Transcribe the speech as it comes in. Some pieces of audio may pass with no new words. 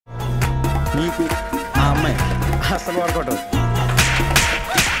నీకు ఆ అమ్మాయి అసలు వర్కౌట్.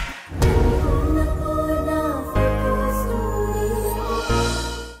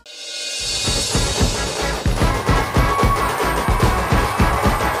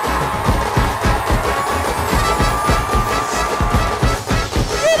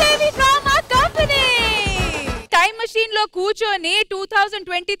 కూర్చొని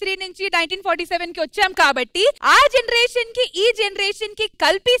 2023 నుంచి 1947 కి వచ్చాం కాబట్టి ఆ జనరేషన్ కి ఈ జనరేషన్ కి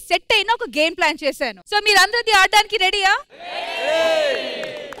కలిపి సెట్ అయిన ఒక గేమ్ ప్లాన్ చేశాను. సో మీరందరూ ఆడడానికి రెడీయా?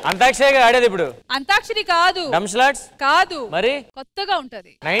 అంతాక్షరి ఆడేది ఇప్పుడు. అంతాక్షరి కాదు, డంస్లాట్స్ కాదు, మరి కొత్తగా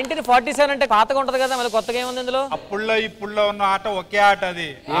ఉంటది. 1947 అంటే పాతగా ఉంటది కదా, మళ్ళీ కొత్తగా ఏముంది ఇందులో? అప్పుల్లో ఇప్పుల్లో ఉన్న ఆట ఒకే ఆట. అది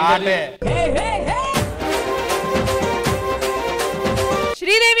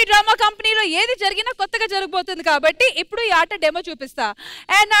శ్రీదేవి డ్రామా కంపెనీలో ఏది జరిగినా కొత్తగా జరగబోతుంది కాబట్టి ఇప్పుడు ఈ ఆట డెమో చూపిస్తా.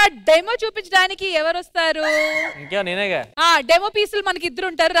 అండ్ ఆ డెమో చూపించడానికి ఎవరు వస్తారు? ఇంకా నేనేగా. డెమో పీసులు మనకి ఇద్దరు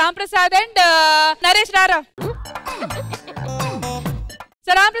ఉంటారు, రామ్ ప్రసాద్ అండ్ నరేష్. రారా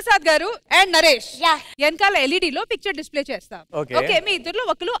రామ్ ప్రసాద్ గారు అండ్ నరేష్ వెనకాల ఎల్ఈడి లో పిక్చర్ డిస్ప్లే చేస్తాం. ఓకే, మీ ఇద్దరులో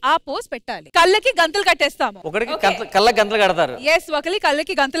ఒకరు ఆ పోజ్ పెట్టాలి. కళ్ళకి గంతలు కట్టేస్తాము. కళ్ళకి గంతలు కడతారు. ఎస్, ఒకరి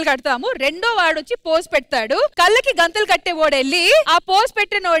కళ్ళకి గంతలు కడతాము. రెండో వాడు వచ్చి పోజ్ పెడతాడు. కళ్ళకి గంతలు కట్టే వాడు వెళ్ళి ఆ పోజ్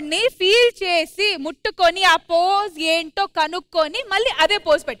పెట్టినోడిని ఫీల్ చేసి ముట్టుకొని ఆ పోజ్ ఏంటో కనుక్కొని మళ్ళీ అదే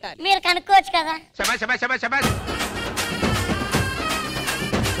పోజ్ పెట్టాలి. మీరు కనుక్కోవచ్చు కదా.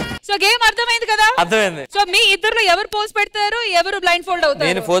 సో గేమ్ అర్థమైంది కదా? అర్థమైంది. సో మీ ఇద్దరులో ఎవరు పోజ్ పెడతారు, ఎవరు బ్లైండ్ ఫోల్డ్ అవుతారు?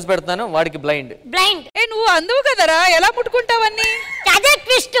 నేను పోజ్ పెడతాను, వాడికి బ్లైండ్. బ్లైండ్ నువ్వు అందువు కదరా, ఎలా ముట్టుకుంటావన్నీ? అదే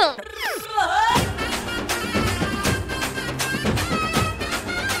twist.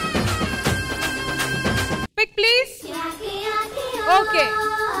 Pick please. Okay,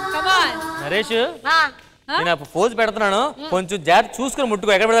 come on Naresh. నేను పోజ్ పెడుతున్నాను, కొంచెం జాగ్రత్త చూసుకొని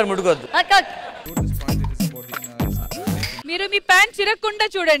ముట్టుకో, ఎక్కడ పెడతారు ముట్టుకోవద్దు. మీరు మీ ప్యాంట్ చిరగకుండా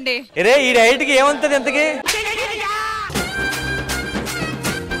చూడండి. రే ఈ హైట్ కి ఏమంతది ఎంతకి?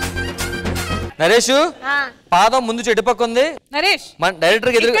 నరేష్ పాదం ముందు చెట్టు పక్క ఉంది. నరేష్ మన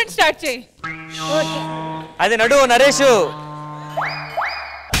డైరెక్టర్ ఎదురు స్టార్ట్ చేయి. అది నడు నరేష్.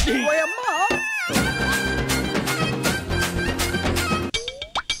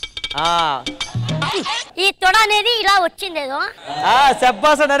 ఈ తొడ అనేది ఇలా వచ్చిందేదో.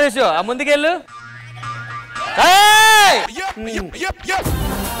 సెబ్బాస నరేష్, ఆ ముందుకెళ్ళు.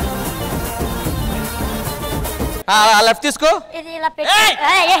 లెఫ్ట్ తీసుకో.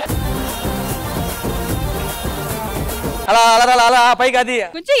 అలా అలా అలా పైకి. అది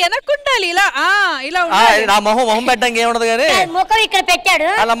కొంచెం వెనక్కుండాలి. ఇలా ఇలా నా మొహం పెట్టడానికి ఏముండదు కానీ ముఖం ఇక్కడ పెట్టాడు.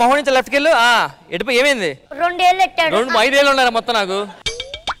 అలా మొహం నుంచి లెఫ్ట్కి వెళ్ళు. ఎటుపై ఏమైంది? 2 ఏళ్ళు పెట్టాడు. 5 ఏళ్ళు ఉన్నారా మొత్తం నాకు?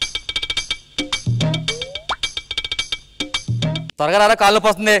 త్వరగా రారా, కాళ్ళు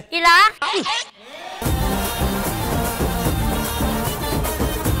పోస్తుంది. ఇలా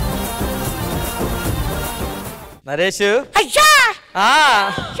నరేష్.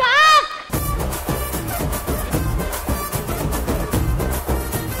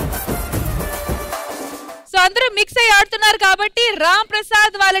 సో అందరూ మిక్స్ అయ్యి ఆడుతున్నారు కాబట్టి రామ్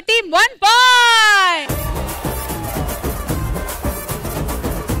ప్రసాద్ వాళ్ళ టీం 1 పాయింట్.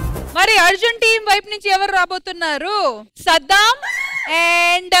 మరి అర్జున్ టీం వైపు నుంచి ఎవరు రాబోతున్నారు? Saddam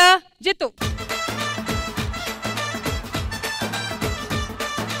and Jitu.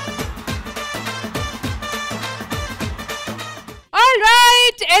 All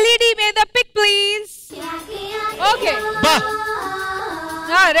right, LED మీద pick please. Okay,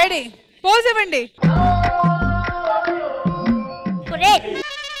 ready. Pose ఇవ్వండి.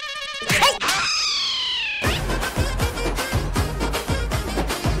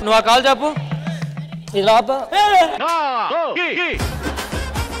 నువ్వు ఆ కాల్ చాపు. ఇది లోప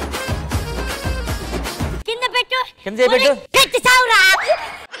కింద పెట్టు. కింద చేయబెట్టు. పెట్టి సావురా.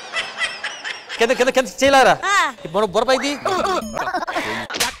 కింద కింద కింద చేయలేరా? ఇప్పుడు బుర్రపైది.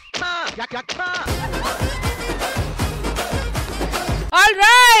 ఆల్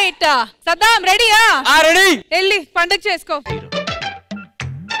రైట్, సద్దాం రెడీయా? రెడీ. వెళ్ళి పండుగ చేసుకో.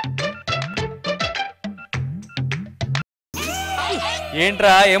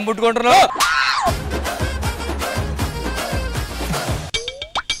 ఏంట్రా ఏం పుట్టుకుంటున్నావు?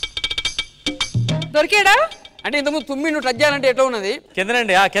 దొరికాడా? అంటే ఇంతకుముందు తుమ్మి నువ్వు టచ్ చేయాలంటే ఎట్లా ఉన్నది?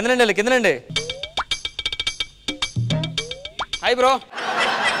 కిందనండి, కిందనండి, కిందనండి. Hi bro.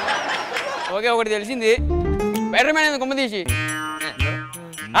 ఓకే, ఒకటి తెలిసింది. స్పైడర్ మ్యాన్ కొమ్మ తీసి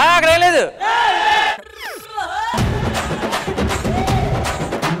అక్కడ లేదు.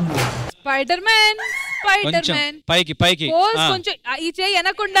 Spider man, spider man. పైకి పైకి కొంచెం ఈ చేయి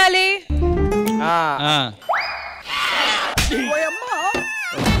వెనకుండాలి.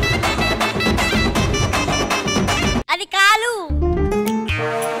 అది కాలు.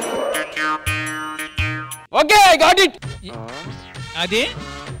 Okay I got it. అది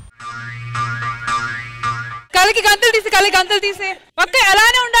కళ్ళకి గంతలు తీసే ఓకే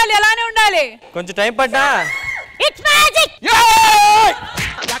అలానే ఉండాలి కొంచెం టైం పడ్డా. It's magic.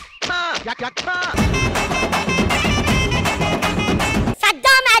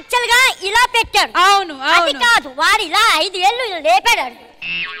 సద్దాం యాక్చువల్ గా ఇలా పెట్టాడు. అవును అది కాదు, వాడు ఇలా 5 ఏళ్ళు ఇలా లేపాడు.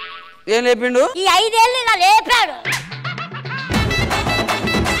 ఏం లేపిండు? ఈ 5 ఏళ్ళు ఇలా లేపాడు.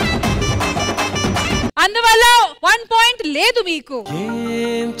 అందువల్ల 1 పాయింట్ లేదు మీకు.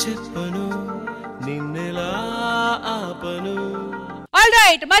 ఏం చెప్పను నిన్నెలా ఆపను. ఆల్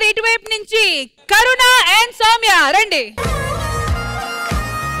రైట్, మరి ఇటువైపు నుంచి కరుణ అండ్ సౌమ్య రండి.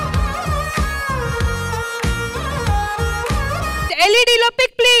 ఎల్ఈడి లో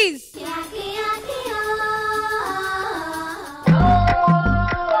pick please.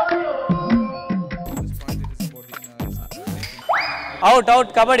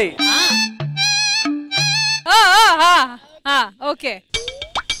 Out kabaddi. Okay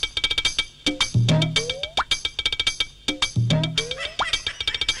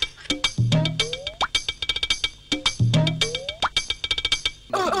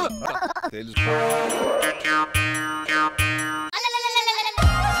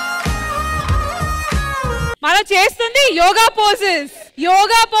మనం చేస్తుంది యోగా పోజెస్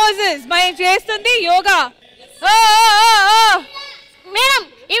మనం చేస్తుంది యోగా. మేడం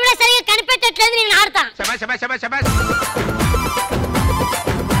ఇవిడ సరిగా కనిపెట్టట్లేదు, నేను ఆడతా.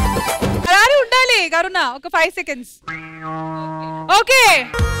 అలానే ఉండాలి కరుణ. ఒక 5 seconds. Okay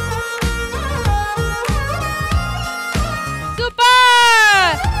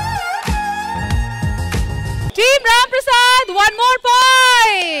super team Ram Prasad. 1 more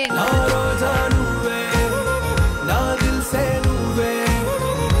point.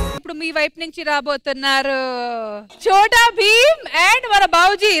 ఇప్పుడు మీ వైపు నుంచి రాబోతున్నారు చోటా భీమ్ అండ్ మన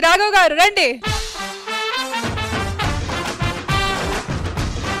బావుజీ రాఘవ్ గారు రండి.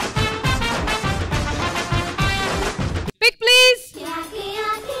 Pick please.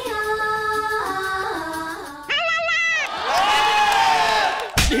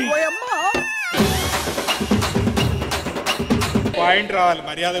 పాయింట్ రావాలి,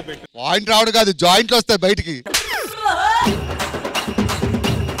 మర్యాద పెట్టు. పాయింట్ రావడం కాదు, జాయింట్లు వస్తాయి బయటికి.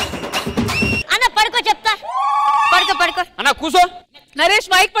 అన్న పడుకో, చెప్తా. పడుకో అన్న కూసో. నరేష్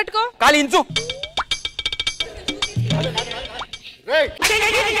మైక్ పట్టుకో. కాలి ఇంచు.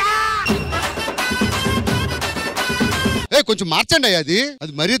 కొంచెం మార్చండి అయ్యా,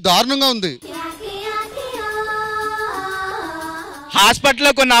 అది మరీ దారుణంగా ఉంది.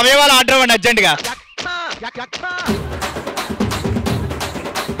 హాస్పిటల్లో కొన్ని అవయవాలు ఆర్డర్ అవ్వండి అర్జెంట్ గా.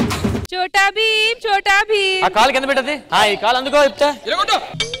 చోటా భీమ్. ఆ కాలు కింద పెట్టది. ఈ కాలు అందుకో చెప్తా.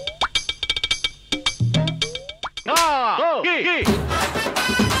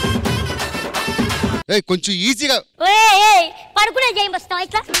 కొంచెం ఈజీగా. పడుకునే చేయం వస్తాం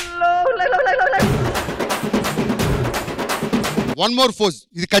ఇట్లా. 1 more ఫోజ్.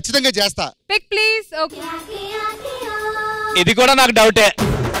 ఇది ఖచ్చితంగా చేస్తా. Pick please. ఇది కూడా నాకు డౌటే.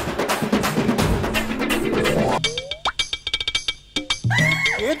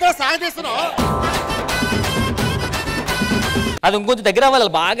 ఏంటో సాగదీస్తున్నావు? అది ఇంకొంచెం దగ్గర అవ్వాలి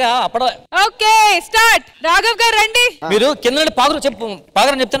బాగా అప్పుడు. Okay start. రాఘవ్ గారు రండి. మీరు కింద నుండి పాగురు చెప్పు.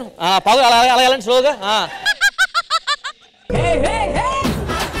 పాగురని చెప్తాను. పాగురు అలా వెళ్ళండి స్లోగా.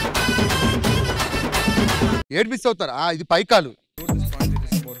 ఏడు మిస్ అవుతారు. ఇది పైకాలు.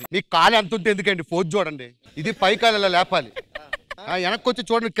 మీ కాలు ఎంత ఉంటే ఎందుకండి? ఫోజ్ చూడండి. ఇది పైకాలు ఇలా లేపాలి. వెనక్కి వచ్చి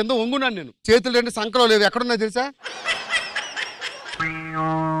చూడండి, కింద వంగున్నాను నేను. చేతులు 2 సంకలో లేవు. ఎక్కడున్నా తెలుసా?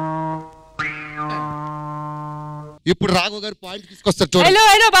 ఇప్పుడు రాఘవ్ గారు పాయింట్ తీసుకొస్తారు చూడండి.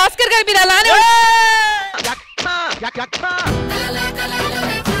 హలో భాస్కర్ గారు, మీరు అలానే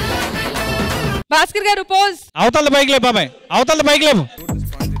భాస్కర్ గారు పోజ్. అవతల బైక్ లేవు బాబాయ్, అవతల బైక్ లేవు.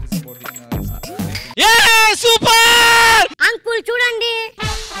 సూపర్ అంకుల్ చూడండి.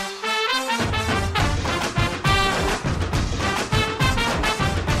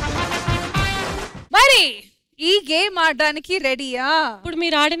 మరి ఈ గేమ్ ఆడడానికి రెడీయా? ఇప్పుడు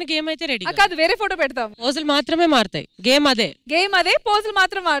మీరు ఆడిన గేమ్ అయితే రెడీ కాదు, వేరే ఫోటో పెడతాం. పోజులు మాత్రమే మారుతాయి. గేమ్ అదే పోజులు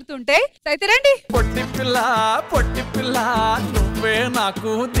మాత్రం మారుతుంటే. అయితే రండి. పొట్టి పిల్ల నువ్వే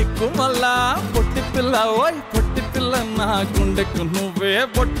నాకు దిక్కు మళ్ళా. పొట్టి పిల్ల ఓయ్ పొట్టి పిల్ల నా గుండెకు నువ్వే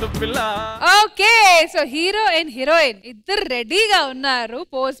పొట్టు పిల్ల. Okay, so hero and heroine ఇద్దరు రెడీగా ఉన్నారు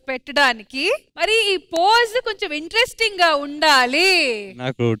పోజ్ పెట్టడానికి. మరి ఈ పోజ్ కొంచెం ఇంట్రెస్టింగ్ గా ఉండాలి.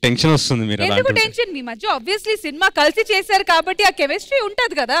 నాకు టెన్షన్ వస్తుంది. మీరు ఎందుకు టెన్షన్? మీ మధ్య ఆబ్వియస్లీ సినిమా కలిసి చేశారు కాబట్టి ఆ కెమిస్ట్రీ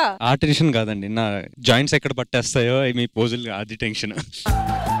ఉంటది కదా. ఆ టెన్షన్ కాదండి, నా జాయింట్స్ ఎక్కడ పట్టేస్తాయో మీ పోజులు, అది టెన్షన్.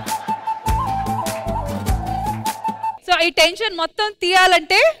 సో ఈ టెన్షన్ మొత్తం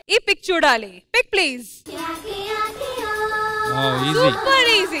తీయాలంటే ఈ పిక్ చూడాలి. Pick please. Super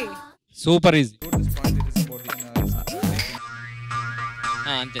easy. Super easy.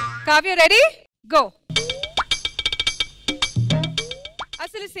 అంతే. Kavya ready go.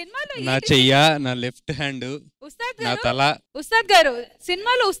 అసలు సినిమాలో నా చెయ్య, నా లెఫ్ట్ హ్యాండ్, నా తల. ఉస్తాద్ గారు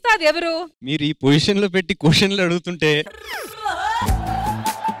సినిమాలో ఉస్తాద్ ఎవరు? మీరు ఈ పొజిషన్ లో పెట్టి క్వశ్చన్లు అడుగుతుంటే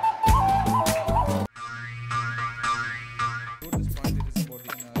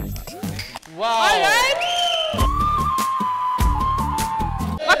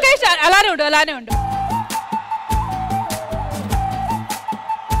అలానే ఉండు.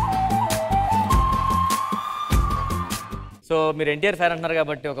 సో మీరు ఎన్టీఆర్ ఫ్యాన్ అంటున్నారు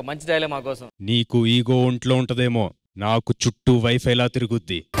కాబట్టి ఒక మంచి డైలాగ్ మా కోసం. నీకు ఈగో ఒంట్లో ఉంటదేమో, నాకు చుట్టూ వైఫైలా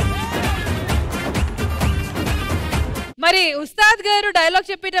తిరుగుద్ది. మరి ఉస్తాద్ గారు డైలాగ్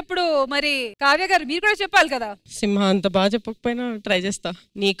చెప్పేటప్పుడు మరి కావ్య గారు మీరు కూడా చెప్పాలి కదా. సింహ అంత బాగా చెప్పకపోయినా ట్రై చేస్తా.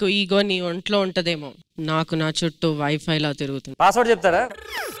 నీకు ఈగో నీ ఒంట్లో ఉంటదేమో, నాకు నా చుట్టూ వైఫైలా తిరుగుతుంది. పాస్వర్డ్ చెప్తారా?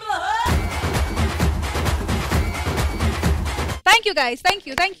 Thank you guys. Thank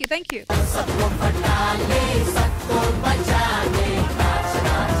you.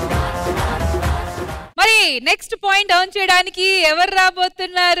 మరి నెక్స్ట్ పాయింట్ ఆన్ చేయడానికి ఎవరు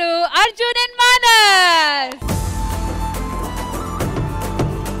రాబోతున్నారు? Arjun and Manas.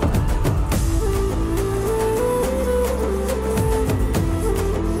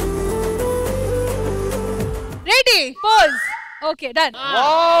 Ready pose. Okay done.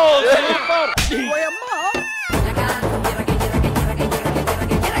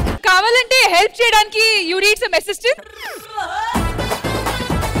 కావాలంటే హెల్ప్ చేయడానికి యు నీడ్ సమ్ అసిస్టెంట్.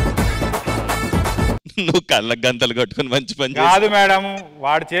 నువ్వు కళ్ళకు గంతలు కట్టుకుని మంచి పని కాదు మేడం,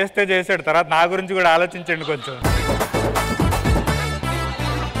 వాడు చేస్తే చేసాడు, తర్వాత నా గురించి కూడా ఆలోచించండి కొంచెం.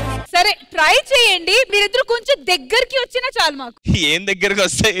 సరే ట్రై చేయండి. మీరిద్దరు కొంచెం దగ్గరికి వచ్చినా చాలు మాకు. ఏం దగ్గరకు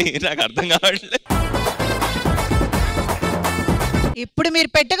వస్తాయి నాకు అర్థం కావట్లేదు. ఇప్పుడు మీరు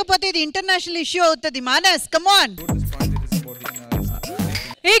పెట్టకపోతే ఇది ఇంటర్నేషనల్ ఇష్యూ అవుతుంది. Manas come on.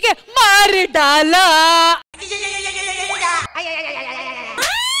 ఇకే మార్ డాలా.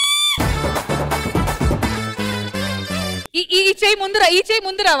 ఈ చేయి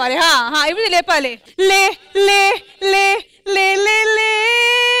ముందు రావాలి. ఇప్పుడు లేపాలి. లే లే లే లే లే లే.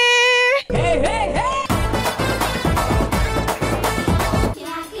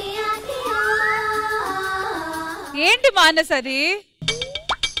 ఏంటి మానస్ అది?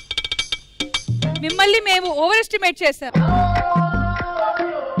 మిమ్మల్ని మేము ఓవర్ ఎస్టిమేట్ చేసాం.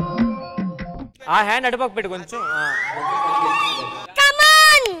 ఆ హ్యాండ్ అటుపక్క పెట్టి కొంచెం.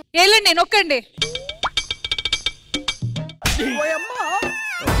 వెళ్ళండి నొక్కండి.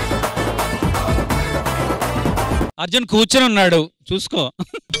 అర్జున్ కూర్చొని ఉన్నాడు చూసుకో.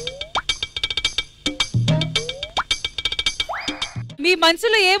 మీ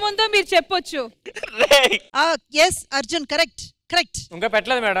మనసులో ఏముందో మీరు చెప్పొచ్చు. Yes Arjun correct. ఇంకా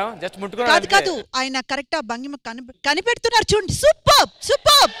పెట్టలేదు మేడం, జస్ట్ ముట్టుకున్నాడు. కాదు ఆయన కరెక్ట్ ఆ భంగిమ కనిపెడుతున్నారు చూడండి.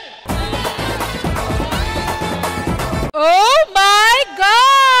 Super. Oh my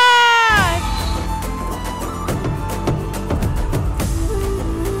God.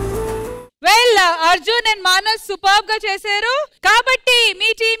 Well Arjun and Manas superb గా చేశారు కాబట్టి మీ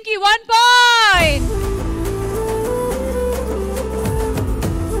టీమ్ కి 1 పాయింట్.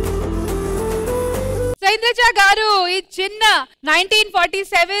 ఇంద్రజ గారు ఈ చిన్న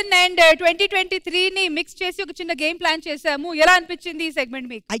 1947 అండ్ 2023 ని మిక్స్ చేసి ఒక చిన్న గేమ్ ప్లాన్ చేసాము. ఎలా అనిపించింది ఈ సెగ్మెంట్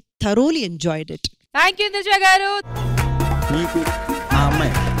మీకు? I thoroughly enjoyed it. Thank you Indraja గారు. మీకు ఆ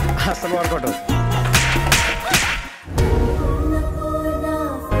అమ్మాయి అసలు వర్కౌట్ అవుతుంది.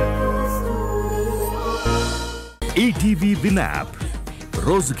 ఈటీవీ విన్ యాప్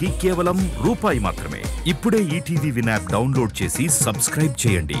రోజుకి కేవలం రూపాయి మాత్రమే. ఇప్పుడే ఈటీవీ విన్ యాప్ డౌన్లోడ్ చేసి సబ్స్క్రైబ్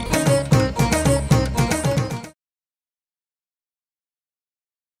చేయండి.